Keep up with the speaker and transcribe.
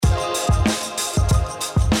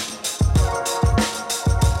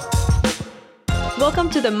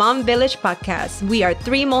to the Mom Village podcast. We are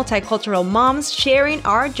three multicultural moms sharing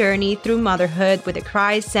our journey through motherhood with the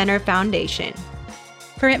Christ Center Foundation.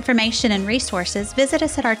 For information and resources, visit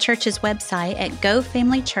us at our church's website at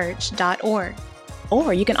gofamilychurch.org.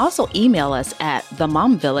 Or you can also email us at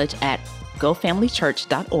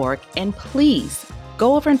themomvillage@gofamilychurch.org. And please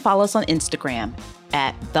go over and follow us on Instagram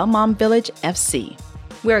at themomvillagefc.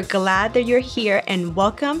 We're glad that you're here and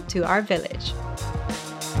welcome to our village.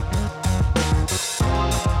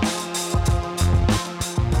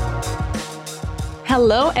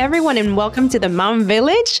 Hello, everyone, and welcome to the Mom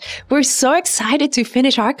Village. We're so excited to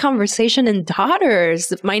finish our conversation on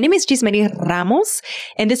daughters. My name is Gismary Ramos,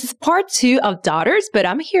 and this is part 2 of Daughters, but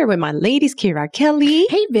I'm here with my ladies, Kira Kelly.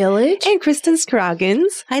 Hey, Village. And Kristen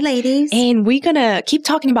Scroggins. Hi, ladies. And we're going to keep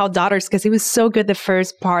talking about daughters because it was so good the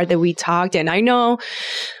first part that we talked. And I know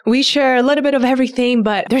we share a little bit of everything,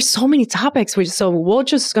 but there's so many topics, so we're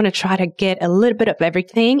just going to try to get a little bit of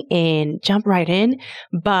everything and jump right in.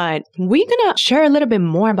 But we're going to share a little bit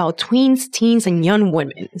more about tweens, teens, and young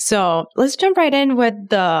women. So let's jump right in with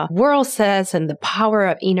the world says and the power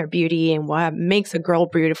of inner beauty and what makes a girl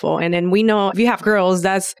beautiful. And then we know if you have girls,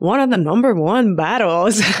 that's one of the number one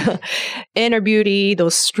battles. Inner beauty,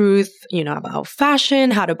 those truths, about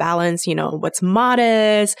fashion, how to balance, what's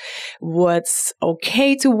modest, what's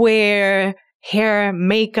okay to wear, hair,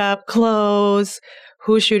 makeup, clothes,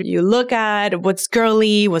 who should you look at, what's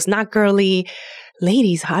girly, what's not girly.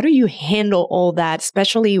 Ladies, how do you handle all that,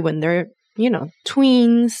 especially when they're,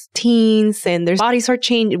 tweens, teens, and their bodies are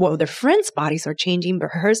changing? Well, their friends' bodies are changing, but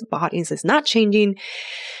her bodies is not changing.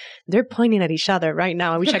 They're pointing at each other right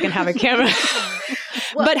now. I wish I could have a camera.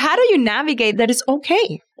 But how do you navigate that it's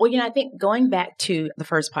okay? Well, I think going back to the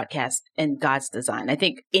first podcast and God's design, I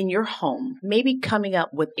think in your home, maybe coming up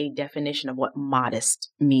with a definition of what modest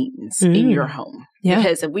means in your home. Yeah.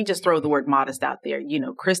 Because if we just throw the word modest out there,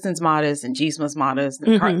 Kristen's modest and Gisma's modest,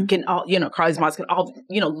 and can all, Carly's modest can all,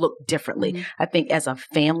 look differently. Mm-hmm. I think as a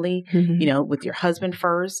family, with your husband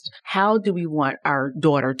first, how do we want our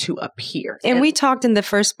daughter to appear? And we talked in the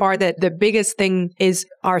first part that the biggest thing is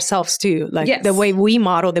ourselves too, like the way we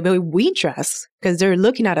model, the way we dress. Because they're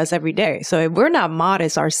looking at us every day. So if we're not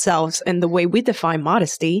modest ourselves and the way we define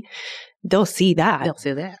modesty, they'll see that. They'll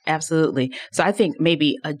see that. Absolutely. So I think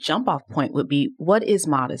maybe a jump off point would be, what is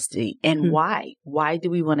modesty and why? Why do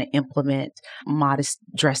we want to implement modest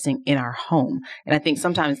dressing in our home? And I think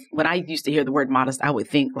sometimes when I used to hear the word modest, I would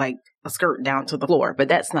think like a skirt down to the floor, but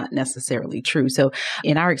that's not necessarily true. So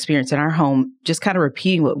in our experience in our home, just kind of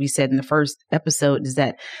repeating what we said in the first episode is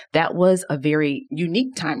that was a very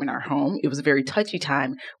unique time in our home. It was a very touchy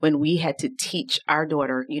time when we had to teach our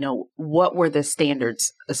daughter, what were the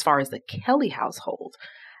standards as far as the Kelly household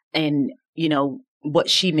and, what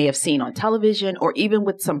she may have seen on television or even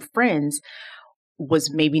with some friends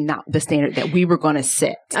was maybe not the standard that we were going to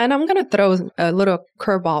set. And I'm going to throw a little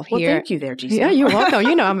curveball here. Well, thank you there, Giselle. Yeah, you're welcome.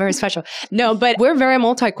 I'm very special. No, but we're very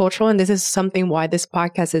multicultural, and this is something why this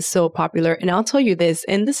podcast is so popular. And I'll tell you this,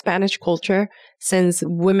 in the Spanish culture, since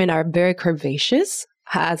women are very curvaceous,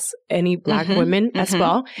 as any Black women as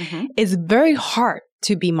well, it's very hard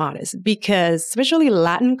to be modest because especially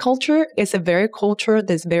Latin culture is a very culture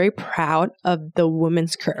that's very proud of the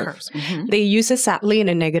woman's curves. They use it sadly in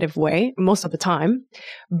a negative way most of the time,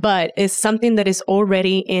 but it's something that is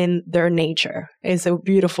already in their nature. It's a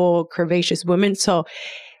beautiful, curvaceous woman. So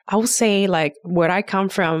I would say like where I come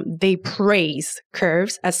from, they praise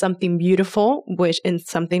curves as something beautiful, which is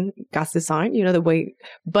something God's design, the way,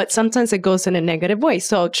 but sometimes it goes in a negative way.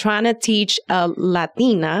 So trying to teach a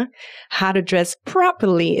Latina how to dress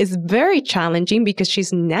properly is very challenging because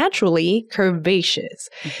she's naturally curvaceous.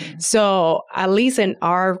 So at least in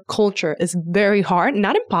our culture, it's very hard,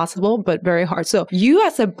 not impossible, but very hard. So you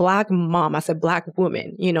as a Black mom, as a Black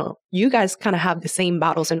woman, you guys kind of have the same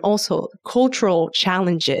battles and also cultural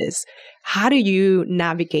challenges. How do you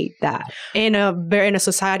navigate that in a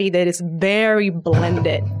society that is very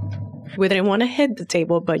blended? We didn't want to hit the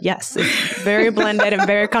table, but yes, it's very blended and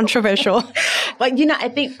very controversial. But, I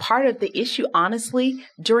think part of the issue, honestly,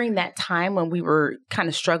 during that time when we were kind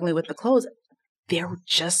of struggling with the clothes, there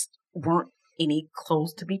just weren't any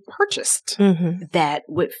clothes to be purchased that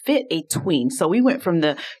would fit a tween. So we went from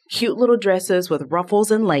the cute little dresses with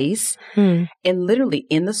ruffles and lace and literally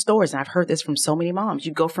in the stores, and I've heard this from so many moms,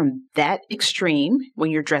 you go from that extreme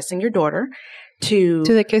when you're dressing your daughter to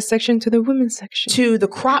the kids section, to the women's section, to the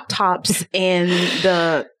crop tops and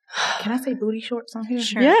the Can I say booty shorts on here?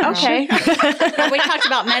 Sure. Yeah. Okay. We talked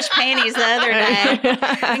about mesh panties the other day.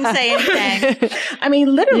 You can say anything. I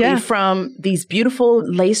mean, literally Yeah. from these beautiful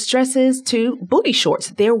lace dresses to booty shorts,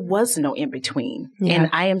 there was no in between. Yeah. And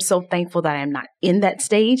I am so thankful that I am not in that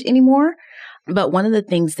stage anymore. But one of the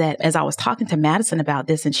things that, as I was talking to Madison about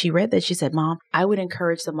this, and she read that, she said, Mom, I would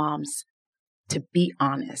encourage the moms to be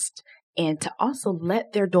honest and to also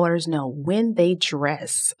let their daughters know when they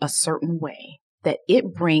dress a certain way, that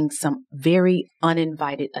it brings some very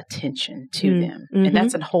uninvited attention to them. And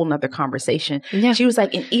that's a whole nother conversation. Yeah. She was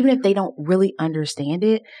like, and even if they don't really understand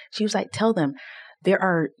it, she was like, tell them there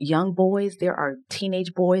are young boys, there are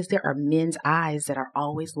teenage boys, there are men's eyes that are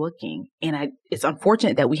always looking. And it's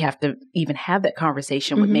unfortunate that we have to even have that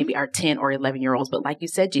conversation with maybe our 10 or 11-year-olds. But like you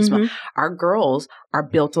said, Gisma, our girls are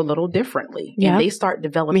built a little differently. Yeah. And they start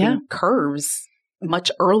developing curves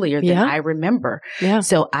much earlier than I remember. Yeah.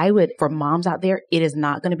 So I would, for moms out there, it is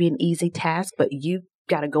not going to be an easy task, but you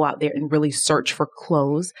got to go out there and really search for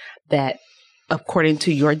clothes that, according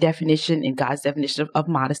to your definition and God's definition of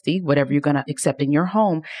modesty, whatever you're going to accept in your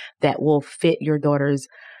home, that will fit your daughter's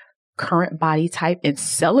current body type and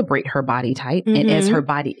celebrate her body type. And as her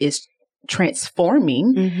body is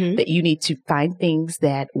transforming, that you need to find things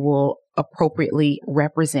that will appropriately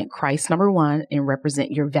represent Christ, number one, and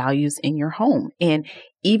represent your values in your home. And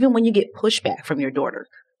even when you get pushback from your daughter,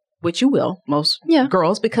 which you will, most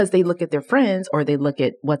girls, because they look at their friends or they look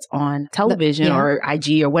at what's on television or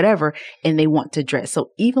IG or whatever, and they want to dress. So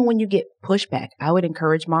even when you get pushback, I would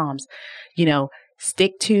encourage moms,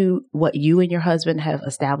 stick to what you and your husband have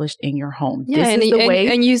established in your home. Yeah, this is the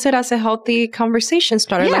way. And use it as a healthy conversation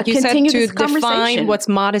starter. Yeah, like you said, continue to this define conversation what's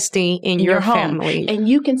modesty in your home. family. And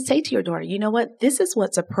you can say to your daughter, you know what, this is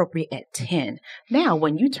what's appropriate at 10. Now,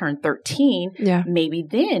 when you turn 13, maybe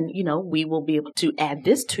then, we will be able to add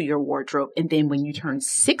this to your wardrobe. And then when you turn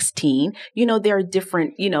 16, there are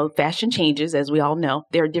different, fashion changes, as we all know.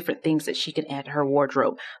 There are different things that she can add to her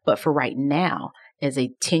wardrobe. But for right now, as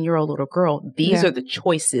a 10-year-old little girl, these are the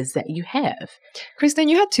choices that you have. Kristen,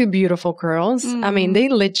 you had two beautiful girls. I mean, they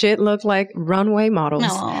legit look like runway models.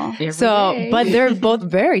 But they're both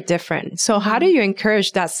very different. So how do you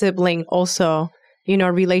encourage that sibling also,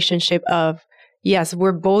 relationship of, yes,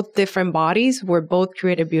 we're both different bodies. We're both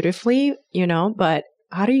created beautifully, but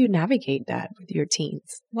how do you navigate that with your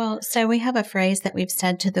teens? Well, so we have a phrase that we've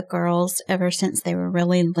said to the girls ever since they were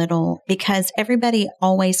really little, because everybody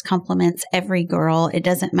always compliments every girl. It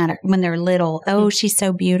doesn't matter when they're little. Oh, she's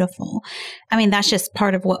so beautiful. I mean, that's just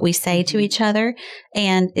part of what we say to each other,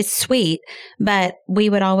 and it's sweet. But we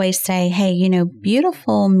would always say, hey,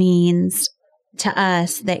 beautiful means to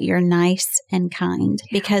us that you're nice and kind.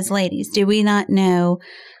 Because ladies, do we not know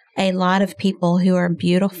a lot of people who are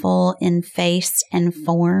beautiful in face and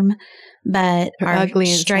form, but are ugly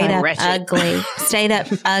straight up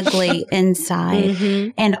ugly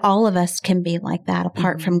inside. And all of us can be like that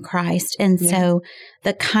apart from Christ. And so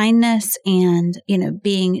the kindness and,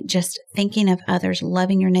 being just thinking of others,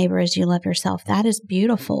 loving your neighbor as you love yourself, that is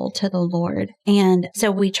beautiful to the Lord. And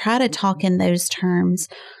so we try to talk in those terms.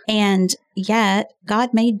 And yet God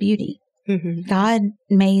made beauty. God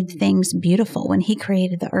made things beautiful. When he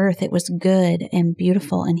created the earth, it was good and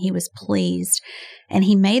beautiful, and he was pleased. And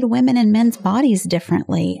he made women and men's bodies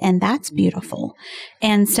differently, and that's beautiful.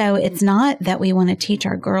 And so it's not that we want to teach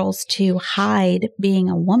our girls to hide being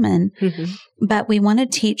a woman, but we want to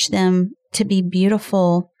teach them to be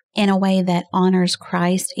beautiful in a way that honors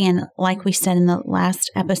Christ. And like we said in the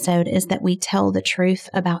last episode, is that we tell the truth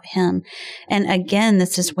about him. And again,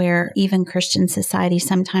 this is where even Christian society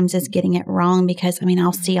sometimes is getting it wrong, because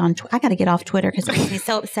I'll see I got to get off Twitter because it makes me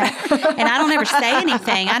so upset. And I don't ever say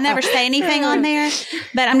anything. I never say anything on there,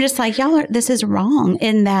 but I'm just like, this is wrong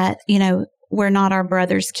in that, we're not our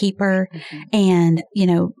brother's keeper, and,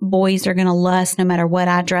 boys are going to lust no matter what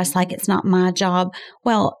I dress like. It's not my job.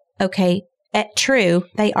 Well, okay. True,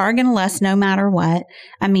 they are going to lust no matter what.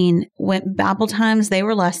 When Bible times, they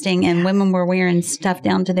were lusting and women were wearing stuff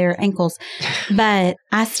down to their ankles. But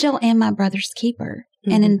I still am my brother's keeper.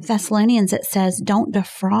 And in Thessalonians, it says, don't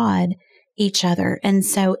defraud each other. And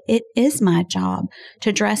so it is my job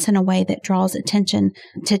to dress in a way that draws attention,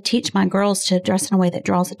 to teach my girls to dress in a way that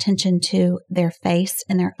draws attention to their face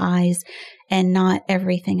and their eyes and not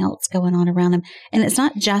everything else going on around them. And it's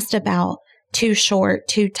not just about too short,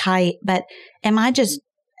 too tight, but am I just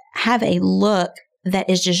have a look that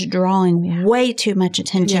is just drawing way too much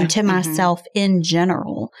attention to myself in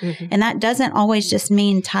general. And that doesn't always just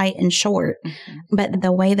mean tight and short, but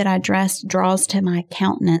the way that I dress draws to my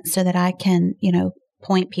countenance so that I can,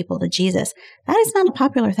 point people to Jesus. That is not a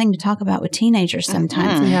popular thing to talk about with teenagers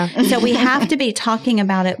sometimes. Yeah. So we have to be talking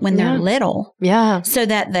about it when they're little. Yeah. So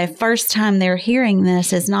that the first time they're hearing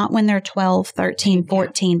this is not when they're 12, 13,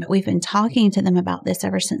 14, but we've been talking to them about this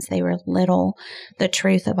ever since they were little, the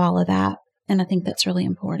truth of all of that. And I think that's really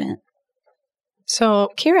important. So,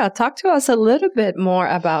 Kira, talk to us a little bit more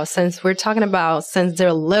about, since we're talking about since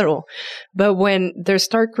they're little, but when they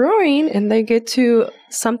start growing and they get to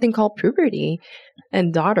something called puberty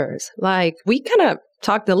and daughters, like we kind of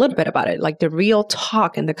talked a little bit about it, like the real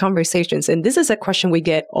talk and the conversations. And this is a question we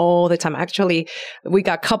get all the time. Actually, we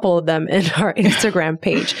got a couple of them in our Instagram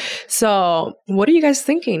page. So what are you guys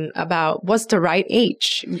thinking about? What's the right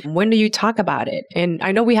age? When do you talk about it? And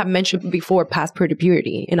I know we have mentioned before past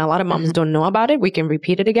puberty, and a lot of moms don't know about it. We can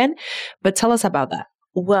repeat it again, but tell us about that.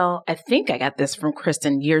 Well, I think I got this from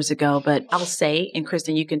Kristen years ago, but I'll say, and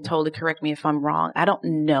Kristen, you can totally correct me if I'm wrong. I don't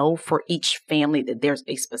know for each family that there's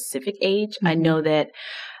a specific age. I know that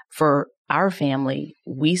for our family,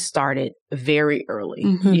 we started very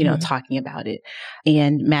early, talking about it.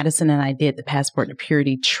 And Madison and I did the Passport to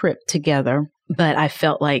Purity trip together. But I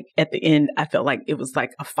felt like at the end, it was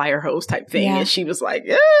like a fire hose type thing. Yeah. And she was like,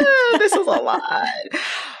 this is a lot.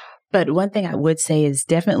 But one thing I would say is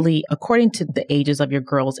definitely according to the ages of your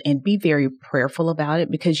girls, and be very prayerful about it,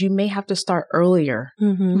 because you may have to start earlier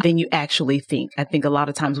than you actually think. I think a lot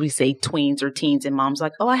of times we say tweens or teens, and mom's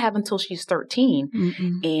like, oh, I have until she's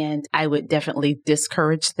 13. And I would definitely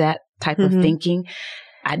discourage that type of thinking.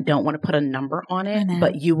 I don't want to put a number on it,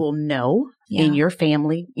 but you will know in your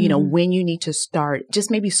family, when you need to start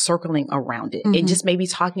just maybe circling around it and just maybe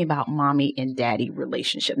talking about mommy and daddy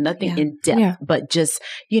relationship, nothing in depth, but just,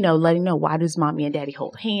 letting know, why does mommy and daddy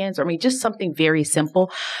hold hands? Or just something very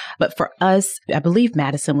simple. But for us, I believe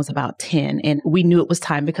Madison was about 10, and we knew it was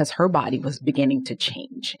time because her body was beginning to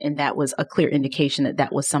change. And that was a clear indication that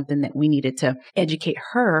that was something that we needed to educate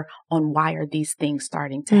her on. Why are these things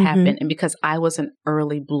starting to happen? And because I was an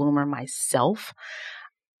early bloomer myself,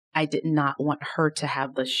 I did not want her to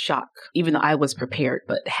have the shock, even though I was prepared,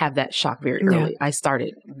 but have that shock very early. I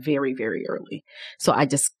started very, very early. So I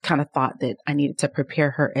just kind of thought that I needed to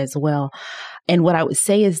prepare her as well. And what I would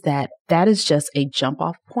say is that is just a jump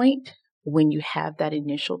off point when you have that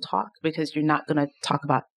initial talk, because you're not going to talk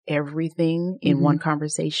about everything in one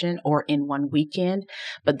conversation or in one weekend,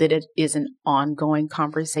 but that it is an ongoing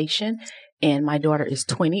conversation. And my daughter is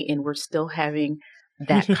 20 and we're still having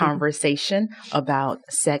that conversation about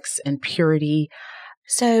sex and purity.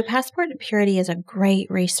 So Passport to Purity is a great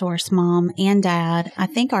resource, Mom and Dad. I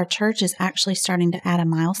think our church is actually starting to add a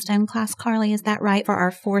milestone class, Carly. Is that right? For our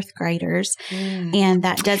fourth graders. And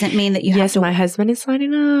that doesn't mean that you have to... Yes, my husband is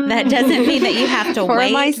signing up. That doesn't mean that you have to wait.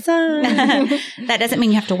 For my son. That doesn't mean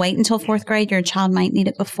you have to wait until fourth grade. Your child might need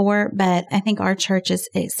it before. But I think our church is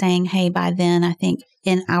saying, hey, by then, I think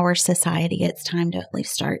in our society, it's time to at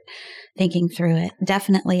least start thinking through it.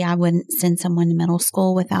 Definitely, I wouldn't send someone to middle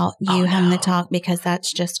school without you having the talk, because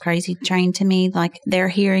that's just crazy train to me. Like they're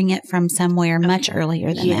hearing it from somewhere much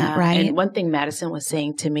earlier than that, right? And one thing Madison was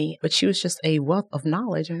saying to me, but she was just a wealth of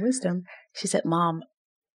knowledge and wisdom. She said, Mom,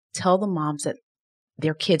 tell the moms that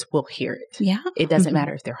their kids will hear it. Yeah. It doesn't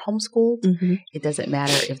matter if they're homeschooled. It doesn't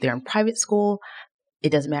matter if they're in private school. It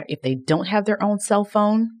doesn't matter if they don't have their own cell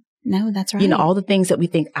phone. No, that's right. All the things that we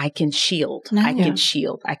think I can shield. I can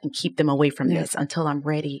shield. I can keep them away from this until I'm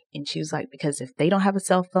ready. And she was like, because if they don't have a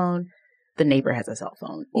cell phone, the neighbor has a cell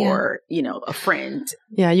phone or, a friend.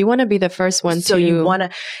 Yeah, you want to be the first one so you want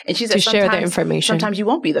to, and she said, to share the information. Sometimes you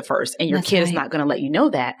won't be the first, and your kid is not going to let you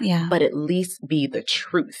know that, Yeah. but at least be the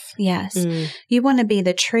truth. Yes. You want to be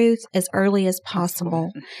the truth as early as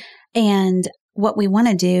possible. And what we want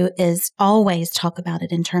to do is always talk about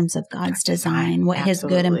it in terms of God's design, what His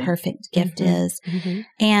good and perfect gift is.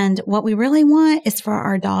 And what we really want is for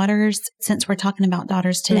our daughters, since we're talking about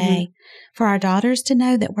daughters today, for our daughters to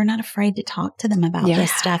know that we're not afraid to talk to them about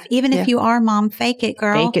this stuff. Even if you are, Mom, fake it,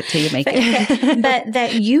 girl. Fake it till you make it. But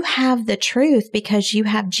that you have the truth because you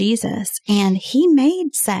have Jesus, and He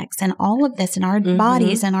made sex and all of this in our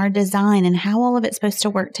bodies and our design and how all of it's supposed to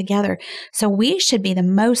work together. So we should be the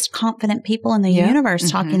most confident people in the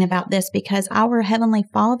universe talking about this, because our Heavenly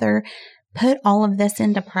Father put all of this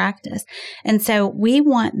into practice. And so we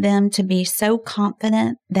want them to be so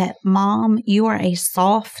confident that, Mom, you are a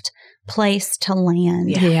soft place to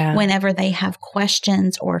land whenever they have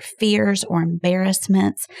questions or fears or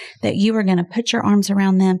embarrassments, that you are going to put your arms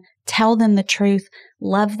around them, tell them the truth,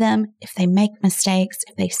 love them if they make mistakes,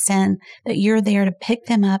 if they sin, that you're there to pick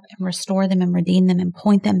them up and restore them and redeem them and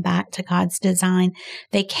point them back to God's design.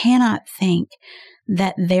 They cannot think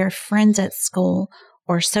that their friends at school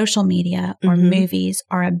or social media or movies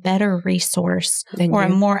are a better resource or a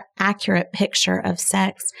more accurate picture of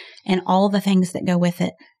sex and all the things that go with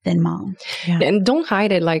it than mom. Yeah. And don't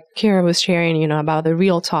hide it. Like Kira was sharing, about the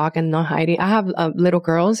real talk and not hiding. I have little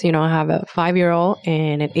girls, I have a 5-year-old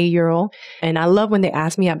and an 8-year-old. And I love when they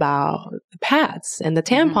ask me about the pads and the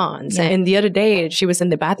tampons. Yeah. And the other day she was in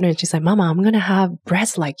the bathroom and she's like, Mama, I'm going to have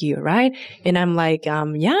breasts like you, right? And I'm like,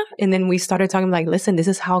 yeah. And then we started talking like, listen, this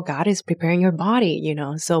is how God is preparing your body,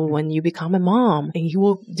 So when you become a mom and He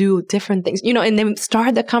will do different things, and then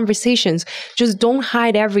start the conversations. Just don't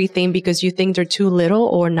hide everything because you think they're too little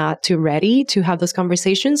or not too ready to have those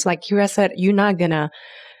conversations. Like Kira said, you're not going to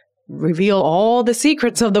reveal all the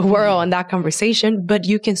secrets of the world in that conversation, but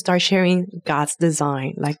you can start sharing God's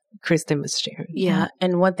design like Kristen was sharing. Yeah.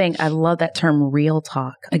 And one thing, I love that term real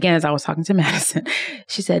talk. Again, as I was talking to Madison,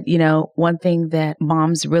 she said, one thing that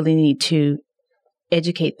moms really need to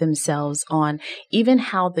educate themselves on, even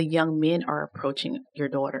how the young men are approaching your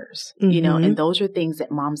daughters, and those are things that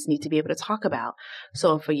moms need to be able to talk about.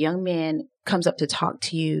 So if a young man comes up to talk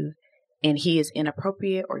to you and he is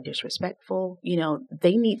inappropriate or disrespectful,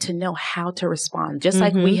 they need to know how to respond. Just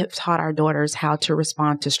like we have taught our daughters how to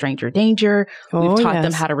respond to stranger danger. We've taught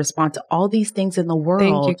them how to respond to all these things in the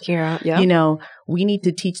world. Thank you, Kira. Yep. We need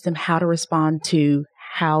to teach them how to respond to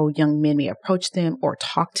how young men may approach them or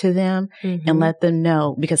talk to them and let them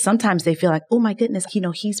know, because sometimes they feel like, oh my goodness,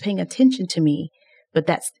 he's paying attention to me, but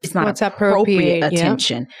it's not appropriate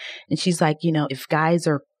attention. Yeah. And she's like, if guys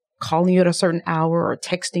are calling you at a certain hour or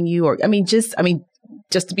texting you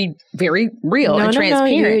just to be very real and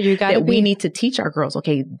transparent, you that we need to teach our girls,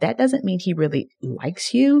 okay, that doesn't mean he really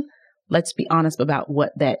likes you. Let's be honest about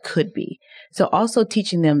what that could be. So also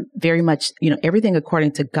teaching them very much, everything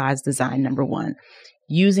according to God's design, number one,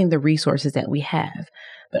 using the resources that we have,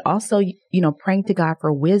 but also, praying to God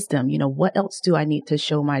for wisdom. What else do I need to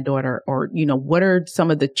show my daughter? Or, what are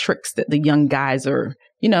some of the tricks that the young guys are,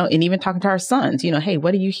 and even talking to our sons, hey,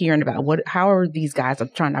 what are you hearing about? How are these guys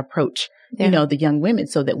trying to approach, the young women,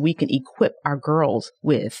 so that we can equip our girls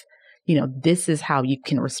with, this is how you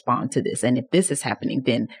can respond to this. And if this is happening,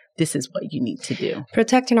 then this is what you need to do.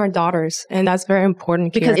 Protecting our daughters. And that's very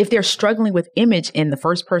important. Because if they're struggling with image and the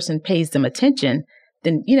first person pays them attention,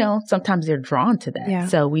 then, sometimes they're drawn to that. Yeah.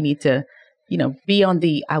 So we need to, be on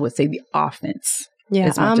the offense. Yeah,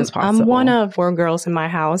 as much as possible. I'm one of 4 girls in my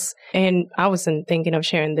house, and I wasn't thinking of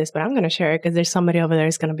sharing this, but I'm going to share it because there's somebody over there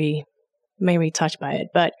who's going to be maybe touched by it.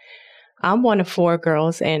 But I'm one of 4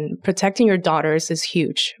 girls, and protecting your daughters is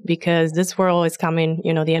huge because this world is coming,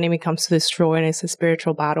 the enemy comes to destroy, and it's a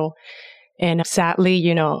spiritual battle. And sadly,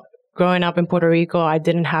 growing up in Puerto Rico, I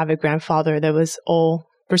didn't have a grandfather that was all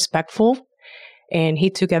respectful. And he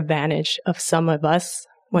took advantage of some of us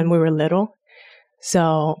when we were little.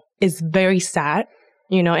 So it's very sad,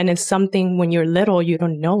 and it's something when you're little, you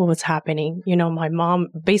don't know what's happening. My mom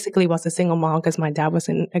basically was a single mom because my dad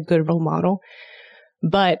wasn't a good role model.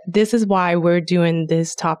 But this is why we're doing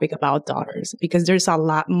this topic about daughters, because there's a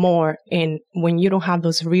lot more. And when you don't have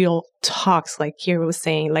those real talks, like Kira was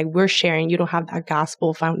saying, like we're sharing, you don't have that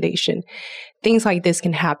gospel foundation. Things like this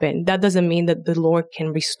can happen. That doesn't mean that the Lord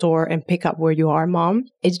can restore and pick up where you are, Mom.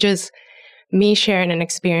 It's just me sharing an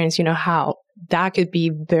experience, how that could be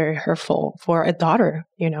very hurtful for a daughter,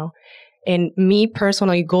 And me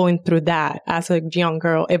personally going through that as a young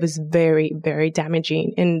girl, it was very, very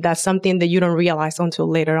damaging. And that's something that you don't realize until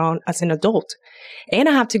later on as an adult. And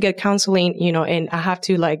I have to get counseling, and I have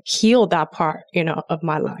to heal that part, of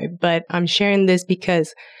my life. But I'm sharing this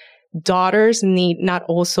because daughters need not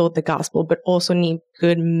also the gospel, but also need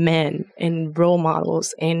good men and role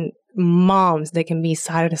models and moms that can be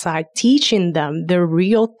side to side, teaching them the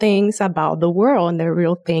real things about the world and the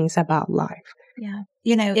real things about life. Yeah.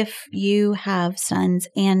 If you have sons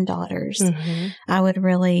and daughters, I would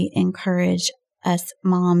really encourage us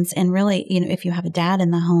moms, and really, if you have a dad in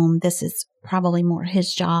the home, this is probably more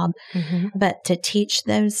his job, but to teach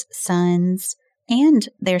those sons and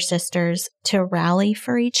their sisters to rally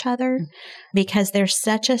for each other, because there's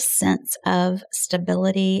such a sense of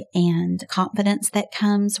stability and confidence that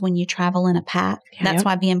comes when you travel in a pack. Yep. That's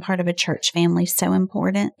why being part of a church family is so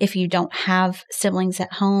important. If you don't have siblings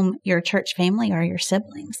at home, your church family are your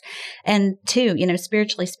siblings. And 2,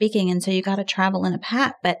 spiritually speaking, and so you got to travel in a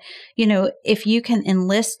pack. But, if you can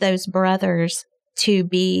enlist those brothers to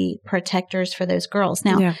be protectors for those girls.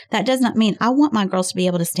 Now, that does not mean I want my girls to be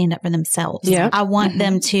able to stand up for themselves. Yeah. I want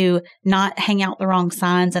them to not hang out the wrong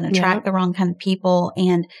signs and attract the wrong kind of people.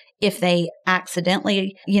 And if they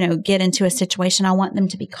accidentally, get into a situation, I want them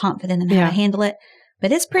to be confident in how to handle it.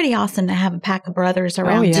 But it's pretty awesome to have a pack of brothers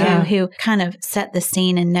around too, who kind of set the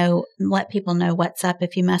scene and let people know what's up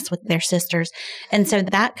if you mess with their sisters. And so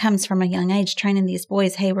that comes from a young age, training these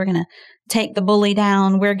boys, hey, we're going to take the bully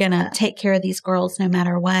down. We're going to take care of these girls no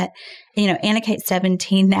matter what. You know, Anna Kate's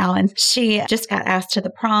 17 now, and she just got asked to the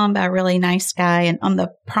prom by a really nice guy. And on the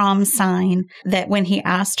prom sign, that when he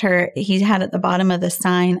asked her, he had at the bottom of the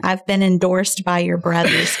sign, "I've been endorsed by your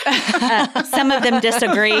brothers." Some of them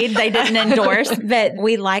disagreed. They didn't endorse, but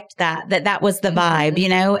we liked that was the vibe, you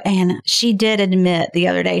know. And she did admit the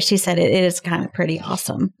other day, she said it is kind of pretty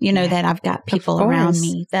awesome, you know, that I've got people around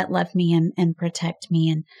me that love me and protect me.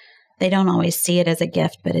 And they don't always see it as a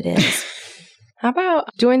gift, but it is. How about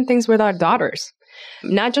doing things with our daughters?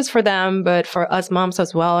 Not just for them, but for us moms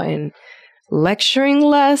as well, and lecturing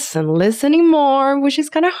less and listening more, which is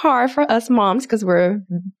kind of hard for us moms because we're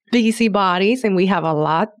busy bodies and we have a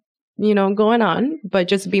lot, you know, going on, but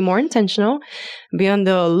just be more intentional, be on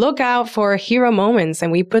the lookout for hero moments.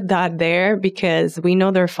 And we put that there because we know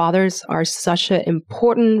their fathers are such an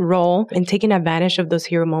important role in taking advantage of those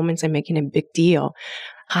hero moments and making a big deal.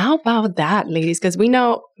 How about that, ladies? Because we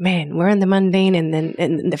know, man, we're in the mundane and then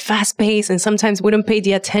in the fast pace, and sometimes we don't pay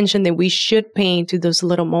the attention that we should pay to those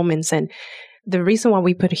little moments. And the reason why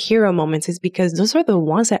we put hero moments is because those are the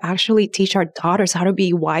ones that actually teach our daughters how to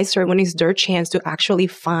be wiser when it's their chance to actually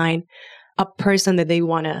find a person that they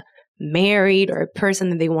want to marry or a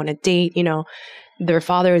person that they want to date. You know, their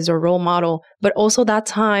father is a role model, but also that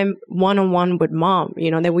time one-on-one with mom, you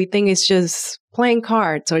know, that we think is just playing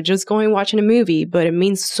cards or just going watching a movie, but it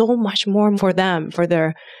means so much more for them, for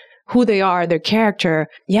their who they are, their character.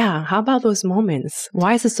 Yeah. How about those moments?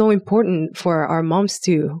 Why is it so important for our moms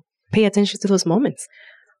to pay attention to those moments?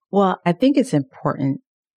 Well, I think it's important.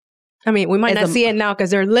 I mean, we might not see it now because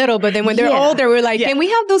they're little, but then when they're older, we're like, can we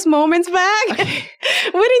have those moments back? We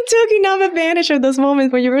didn't take enough advantage of those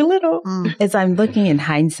moments when you were little. As I'm looking in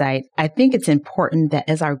hindsight, I think it's important that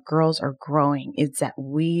as our girls are growing, is that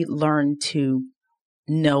we learn to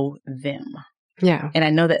know them. Yeah. And I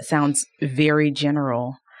know that sounds very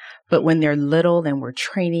general, but when they're little and we're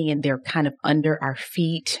training and they're kind of under our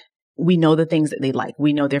feet, we know the things that they like.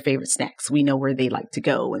 We know their favorite snacks. We know where they like to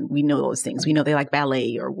go, and we know those things. We know they like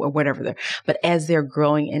ballet or whatever. But as they're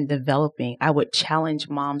growing and developing, I would challenge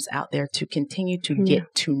moms out there to continue to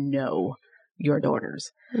get to know your daughters,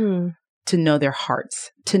 to know their hearts,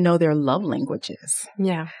 to know their love languages.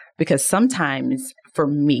 Yeah. Because sometimes for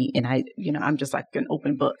me, and I'm just like an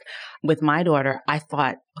open book with my daughter, I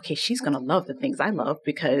thought, okay, she's going to love the things I love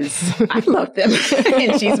because I love them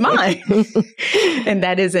and she's mine. And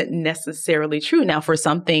that isn't necessarily true. Now, for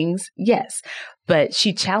some things, yes. But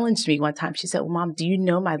she challenged me one time. She said, well, Mom, do you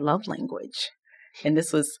know my love language? And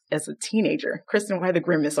this was as a teenager. Kristen, why the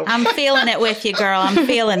grimace over? I'm feeling it with you, girl. I'm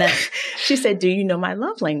feeling it. She said, do you know my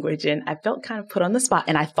love language? And I felt kind of put on the spot,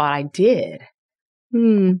 and I thought I did.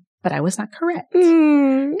 But I was not correct.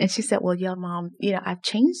 And she said, well, yeah, Mom, I've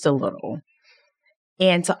changed a little.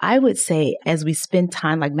 And so I would say, as we spend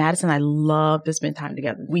time, like Madison and I love to spend time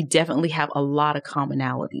together. We definitely have a lot of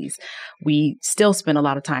commonalities. We still spend a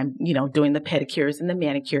lot of time, doing the pedicures and the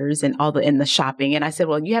manicures and the shopping. And I said,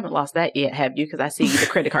 well, you haven't lost that yet, have you? Because I see the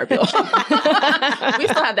credit card bill. We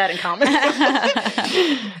still have that in common.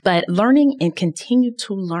 But learning and continue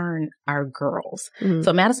to learn our girls.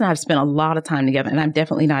 So Madison and I have spent a lot of time together, and I'm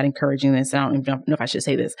definitely not encouraging this. I don't even know if I should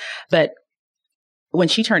say this, but when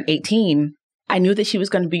she turned 18, I knew that she was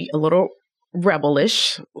going to be a little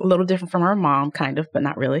rebellish, a little different from her mom, kind of, but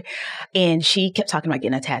not really. And she kept talking about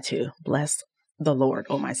getting a tattoo. Bless the Lord,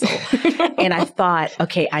 oh my soul. And I thought,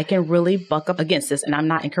 okay, I can really buck up against this. And I'm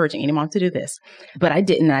not encouraging any mom to do this. But I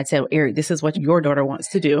didn't. And I said, well, Eric, this is what your daughter wants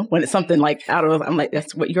to do. When it's something like I'm like,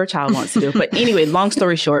 that's what your child wants to do. But anyway, long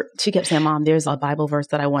story short, she kept saying, Mom, there's a Bible verse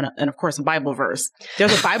that I want to, and of course, a Bible verse.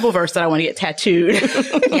 There's a Bible verse that I want to get tattooed.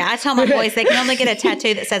 Yeah, I tell my boys they can only get a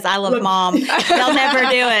tattoo that says, I love Mom. They'll never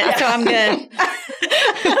do it. So I'm good.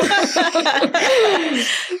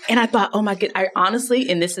 And I thought, oh my God, I honestly,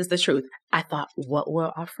 and this is the truth, I thought, what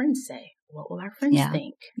will our friends say? What will our friends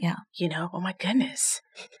think? Yeah. Oh my goodness.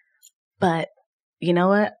 But you know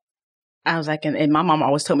what? I was like, and my mom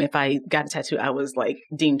always told me if I got a tattoo, I was like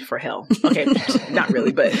deemed for hell. Okay. Not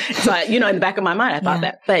really, but so in the back of my mind, I thought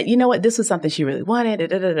that, but you know what? This was something she really wanted.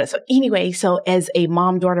 So anyway, so as a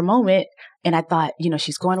mom-daughter moment, and I thought,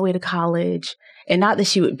 she's going away to college, and not that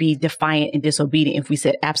she would be defiant and disobedient if we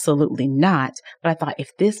said absolutely not, but I thought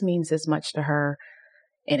if this means this much to her,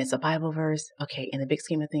 and it's a Bible verse, okay, in the big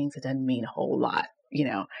scheme of things, it doesn't mean a whole lot,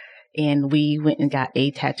 And we went and got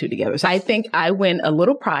a tattoo together. So I think I win a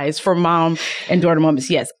little prize for mom and daughter moments.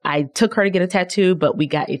 Yes, I took her to get a tattoo, but we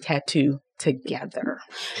got a tattoo together.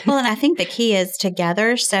 Well, and I think the key is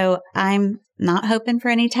together. So I'm not hoping for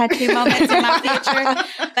any tattoo moments in my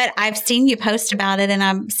future, but I've seen you post about it and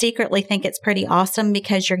I secretly think it's pretty awesome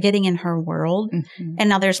because you're getting in her world. Mm-hmm. And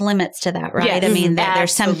now there's limits to that, right? Yes, I mean,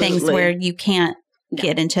 there's some things where you can't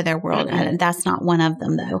get into their world. Mm-hmm. And that's not one of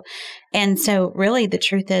them though. And so really the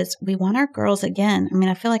truth is we want our girls again. I mean,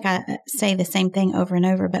 I feel like I say the same thing over and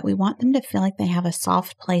over, but we want them to feel like they have a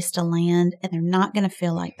soft place to land and they're not going to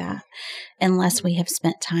feel like that unless we have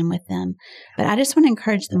spent time with them. But I just want to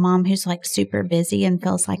encourage the mom who's like super busy and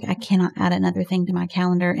feels like I cannot add another thing to my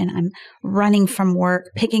calendar and I'm running from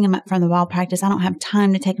work, picking them up from the ball practice. I don't have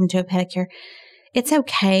time to take them to a pedicure. It's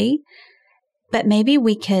okay. But maybe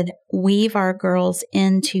we could weave our girls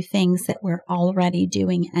into things that we're already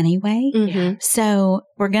doing anyway. Mm-hmm. So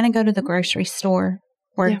we're going to go to the grocery store.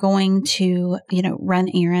 We're going to, run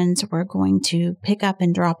errands. We're going to pick up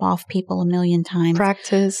and drop off people a million times.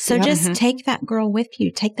 Practice. So just take that girl with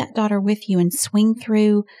you, take that daughter with you and swing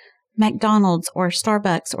through McDonald's or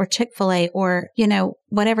Starbucks or Chick-fil-A or,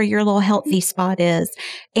 whatever your little healthy spot is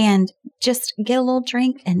and just get a little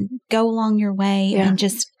drink and go along your way and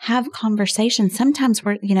just have conversations. Sometimes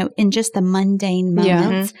we're, in just the mundane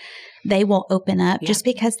moments, they will open up just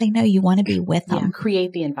because they know you want to be with them. Yeah.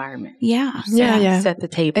 Create the environment. Yeah. Set the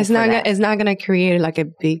table. It's not going to create like a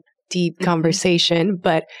big deep conversation,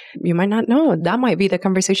 but you might not know. That might be the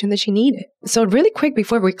conversation that she needed. So really quick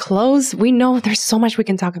before we close, we know there's so much we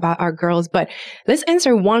can talk about our girls, but let's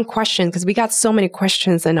answer one question because we got so many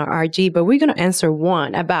questions in our RG, but we're going to answer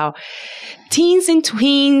one about teens and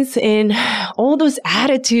tweens and all those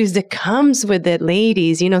attitudes that comes with it,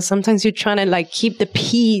 ladies. Sometimes you're trying to like keep the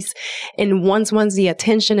peace and one wants the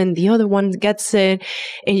attention and the other one gets it.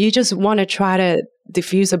 And you just want to try to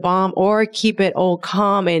diffuse a bomb or keep it all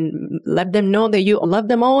calm and let them know that you love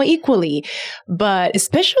them all equally. But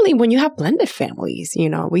especially when you have blended families,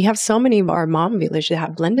 we have so many of our mom village that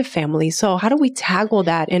have blended families. So how do we tackle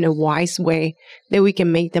that in a wise way that we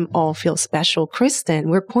can make them all feel special? Kristen,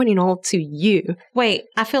 we're pointing all to you. Wait,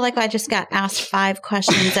 I feel like I just got asked 5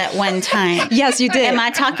 questions at one time. Yes, you did. Am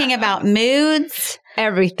I talking about moods?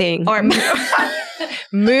 Everything. Or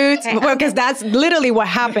moods. Well, because that's literally what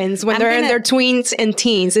happens when they're in their tweens and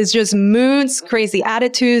teens. It's just moods, crazy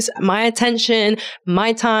attitudes, my attention,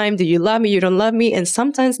 my time. Do you love me? You don't love me? And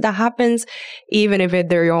sometimes that happens even if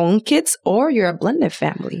they're your own kids or you're a blended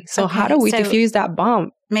family. So how do we diffuse that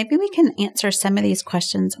bomb? Maybe we can answer some of these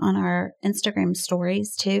questions on our Instagram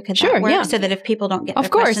stories too. Could that work? So that if people don't get their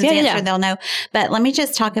questions answered, they'll know. But let me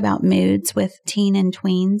just talk about moods with teen and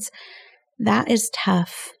tweens. That is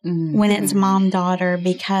tough when it's mom-daughter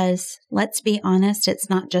because let's be honest, it's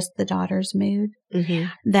not just the daughter's mood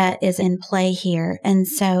that is in play here. And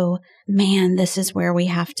so, man, this is where we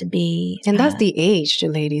have to be. And that's the age,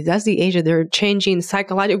 ladies. That's the age that they're changing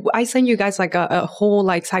psychological. I send you guys like a whole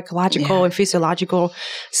like psychological and physiological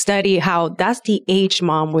study how that's the age,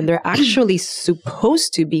 mom, when they're actually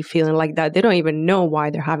supposed to be feeling like that. They don't even know why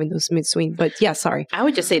they're having those mid-swing. But sorry. I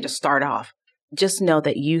would just say to start off, just know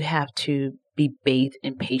that you have to be bathed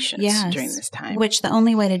in patience during this time. Which the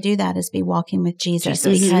only way to do that is be walking with Jesus.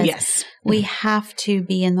 Because we have to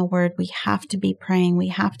be in the Word. We have to be praying. We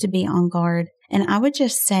have to be on guard. And I would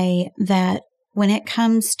just say that when it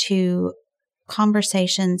comes to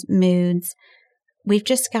conversations, moods, we've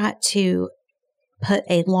just got to put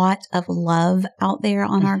a lot of love out there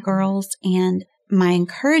on our girls. And my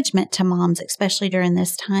encouragement to moms, especially during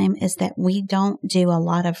this time, is that we don't do a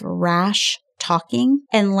lot of rash talking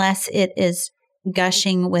unless it is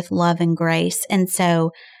gushing with love and grace. And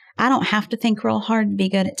so I don't have to think real hard to be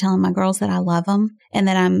good at telling my girls that I love them and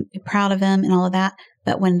that I'm proud of them and all of that.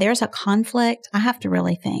 But when there's a conflict, I have to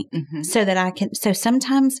really think so that I can. So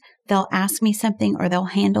sometimes they'll ask me something or they'll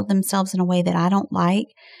handle themselves in a way that I don't like.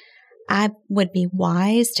 I would be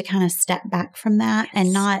wise to kind of step back from that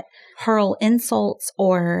and not hurl insults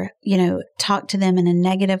or, talk to them in a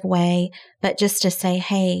negative way, but just to say,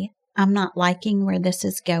 hey, I'm not liking where this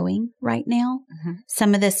is going right now.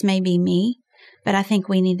 Some of this may be me, but I think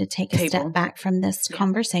we need to take a step back from this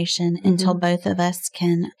conversation until both of us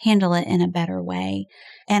can handle it in a better way.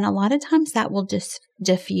 And a lot of times that will just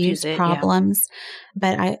diffuse problems.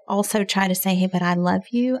 But I also try to say, hey, but I love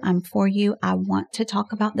you. I'm for you. I want to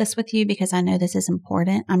talk about this with you because I know this is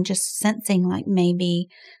important. I'm just sensing like maybe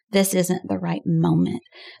this isn't the right moment.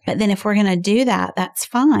 But then if we're going to do that, that's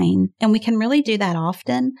fine. And we can really do that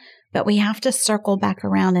often. But we have to circle back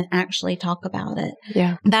around and actually talk about it.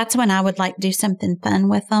 Yeah. That's when I would like do something fun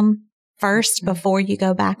with them first before you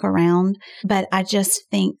go back around. But I just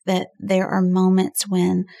think that there are moments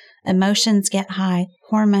when emotions get high,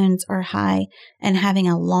 hormones are high, and having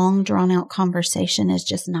a long drawn out conversation is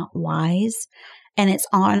just not wise. And it's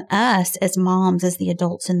on us as moms, as the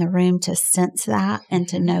adults in the room, to sense that and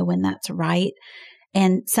to know when that's right.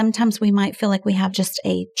 And sometimes we might feel like we have just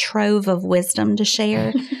a trove of wisdom to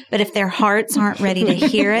share, but if their hearts aren't ready to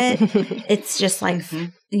hear it, it's just like,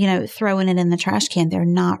 throwing it in the trash can. They're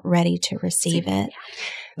not ready to receive it.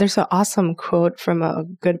 There's an awesome quote from a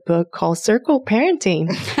good book called Circle Parenting.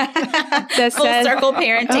 That says, Circle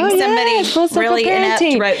Parenting. Somebody really inept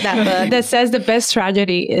wrote that book. That says the best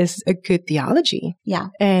strategy is a good theology. Yeah.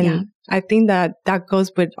 And I think that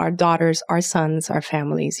goes with our daughters, our sons, our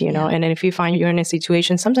families, you know. And if you find you're in a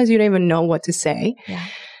situation, sometimes you don't even know what to say. Yeah.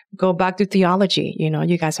 Go back to theology.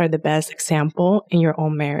 You guys are the best example in your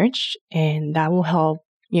own marriage, and that will help,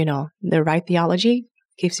 the right theology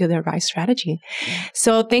gives you the right strategy.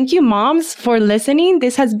 So thank you, moms, for listening.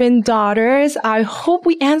 This has been Daughters. I hope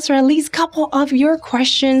we answer at least a couple of your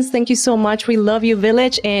questions. Thank you so much. We love you,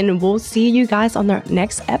 Village, and we'll see you guys on the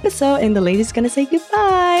next episode. And the lady's going to say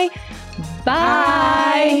goodbye.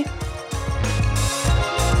 Bye.